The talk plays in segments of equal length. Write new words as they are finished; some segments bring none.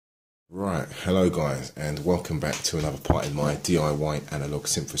Right, hello guys, and welcome back to another part in my DIY analog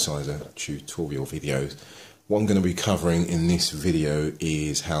synthesizer tutorial videos. What I'm going to be covering in this video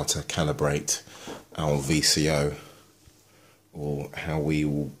is how to calibrate our VCO, or how we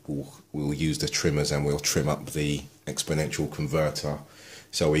will use the trimmers and we'll trim up the exponential converter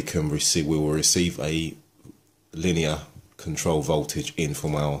so we will receive a linear control voltage in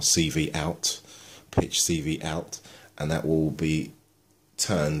from our CV out, pitch CV out, and that will be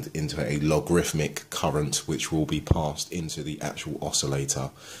turned into a logarithmic current which will be passed into the actual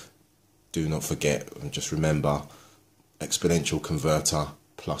oscillator. Do not forget, and just remember, exponential converter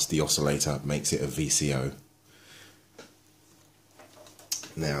plus the oscillator makes it a VCO.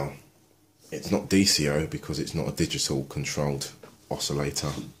 Now, it's not DCO because it's not a digital controlled oscillator,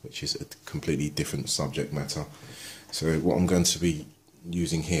 which is a completely different subject matter. So what I'm going to be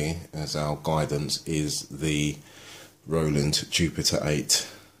using here as our guidance is the Roland Jupiter 8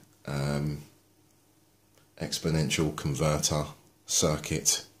 exponential converter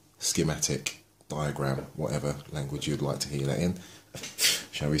circuit schematic diagram, whatever language you'd like to hear that in,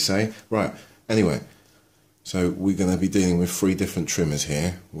 shall we say. Right, anyway, so we're going to be dealing with three different trimmers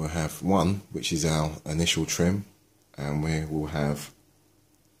here. We'll have one which is our initial trim, and we will have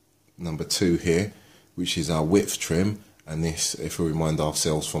number 2 here which is our width trim. And this, if we remind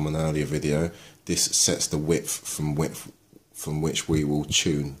ourselves from an earlier video, this sets the width from which we will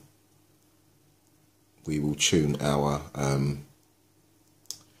tune our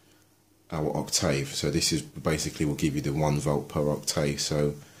octave. So this is basically will give you the 1 volt per octave.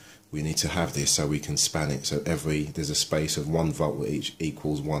 So we need to have this so we can span it. So there's a space of 1 volt which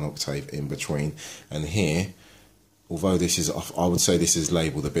equals 1 octave in between. And here, although this is, I would say this is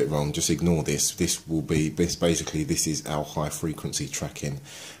labelled a bit wrong, just ignore this. This will be, basically this is our high frequency tracking.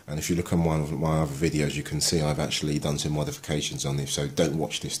 And if you look on one of my other videos, you can see I've actually done some modifications on this, so don't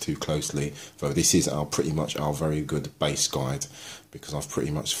watch this too closely. Though this is pretty much our very good base guide, because I've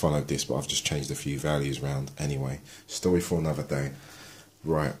pretty much followed this, but I've just changed a few values around. Anyway, story for another day.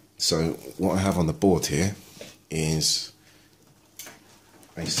 Right, so what I have on the board here is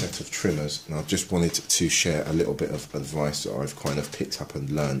a set of trimmers, and I just wanted to share a little bit of advice that I've kind of picked up and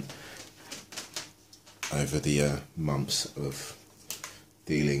learned over the months of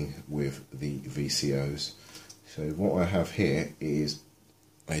dealing with the VCOs. So what I have here is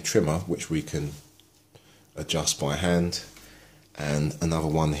a trimmer which we can adjust by hand, and another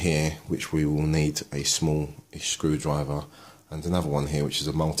one here which we will need a small screwdriver, and another one here which is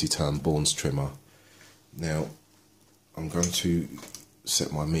a multi-turn Bourne's trimmer. Now I'm going to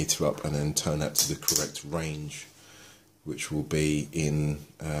set my meter up and then turn that to the correct range, which will be in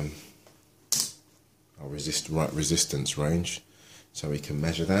our resistance range, so we can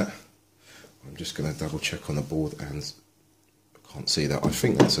measure that. I'm just going to double check on the board, and I can't see that. I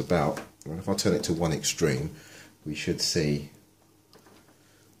think that's about, if I turn it to one extreme, we should see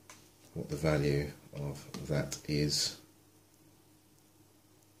what the value of that is.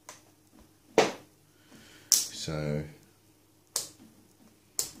 So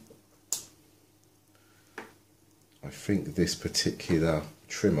I think this particular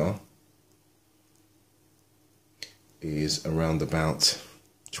trimmer is around about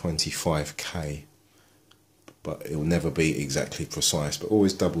 25k, but it will never be exactly precise. But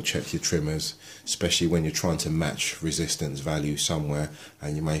always double check your trimmers, especially when you're trying to match resistance value somewhere,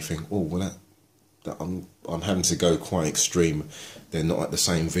 and you may think, oh well, that I'm having to go quite extreme. They're not at the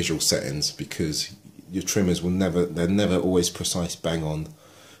same visual settings, because your trimmers they're never always precise bang on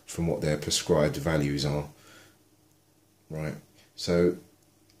from what their prescribed values are. Right, so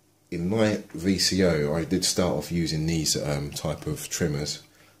in my VCO I did start off using these type of trimmers,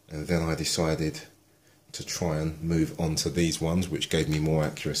 and then I decided to try and move on to these ones which gave me more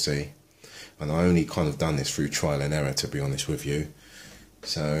accuracy, and I only kind of done this through trial and error, to be honest with you.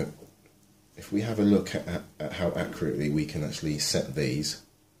 So if we have a look at how accurately we can actually set these,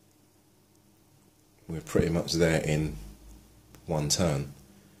 we're pretty much there in one turn.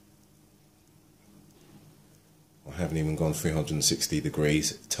 I haven't even gone 360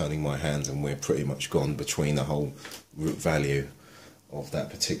 degrees turning my hands, and we're pretty much gone between the whole root value of that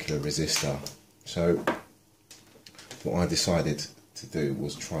particular resistor. So what I decided to do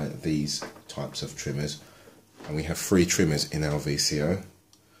was try these types of trimmers, and we have 3 trimmers in our VCO.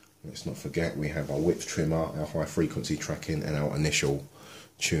 Let's not forget we have our width trimmer, our high frequency tracking, and our initial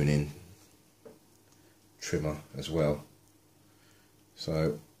tuning trimmer as well.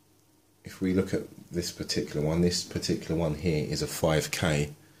 So if we look at this particular one here is a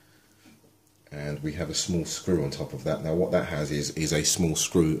 5k, and we have a small screw on top of that. Now what that has is a small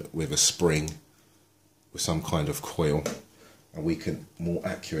screw with a spring with some kind of coil, and we can more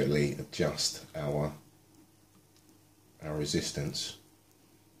accurately adjust our resistance.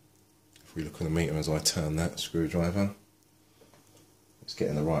 If we look on the meter as I turn that screwdriver, let's get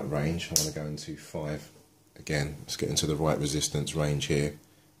in the right range. I want to go into 5 again. Let's get into the right resistance range here.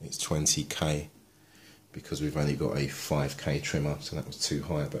 It's 20k because we've only got a 5k trimmer, so that was too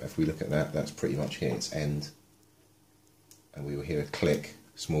high. But if we look at that, that's pretty much here. It's end, and we will hear a click,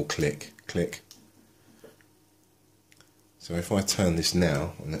 small click, click. So if I turn this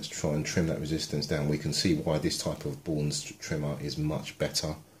now, and let's try and trim that resistance down, we can see why this type of Bourne's trimmer is much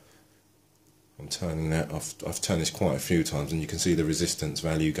better. I'm turning that, I've turned this quite a few times, and you can see the resistance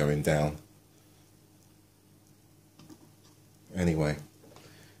value going down. Anyway,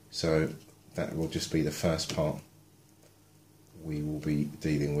 so that will just be the first part we will be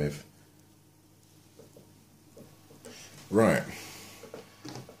dealing with. Right,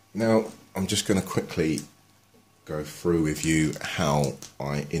 now I'm just going to quickly go through with you how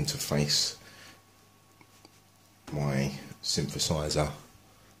I interface my synthesizer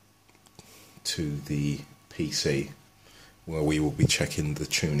to the PC, where we will be checking the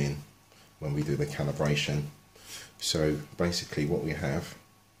tuning when we do the calibration. So basically what we have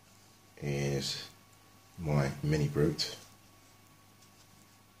is my mini brute,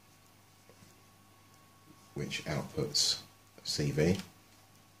 which outputs CV.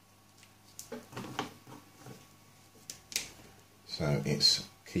 So its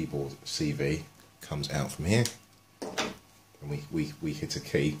keyboard CV comes out from here, and we hit a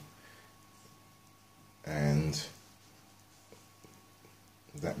key, and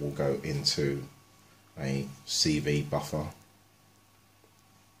that will go into a CV buffer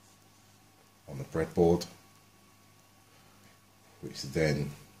on the breadboard, which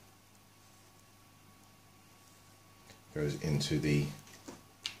then goes into the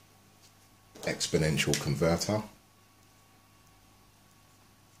exponential converter,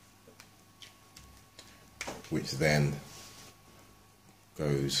 which then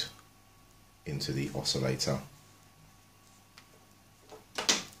goes into the oscillator.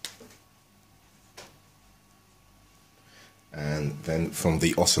 And then from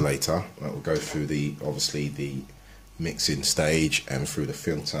the oscillator, that will go through obviously the mixing stage and through the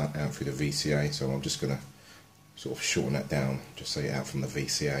filter and through the VCA. So I'm just going to sort of shorten that down, just say it out from the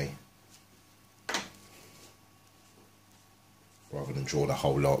VCA, rather than draw the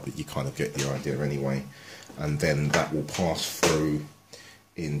whole lot, but you kind of get the idea anyway. And then that will pass through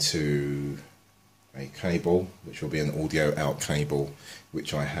into a cable, which will be an audio out cable,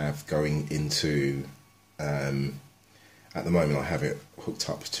 which I have going into, at the moment I have it hooked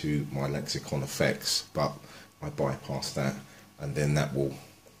up to my Lexicon effects, but I bypass that, and then that will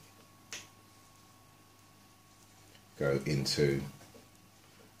go into,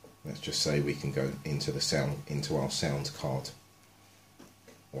 let's just say we can go into our sound card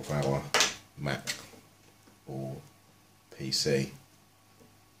of our Mac or PC.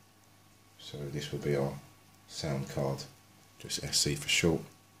 So this will be our sound card, just SC for short,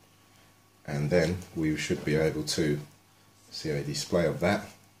 and then we should be able to see a display of that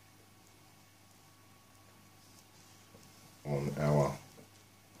on our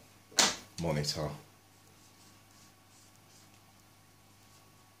monitor.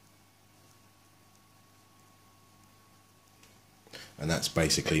 And that's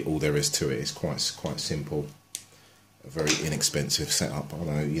basically all there is to it. It's quite simple, a very inexpensive setup. I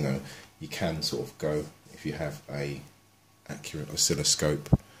know, you know, you can sort of go, if you have a accurate oscilloscope,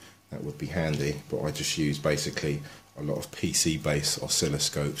 that would be handy, but I just use basically a lot of PC based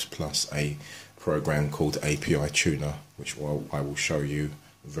oscilloscopes plus a program called API Tuner, which I will show you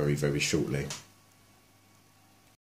very shortly.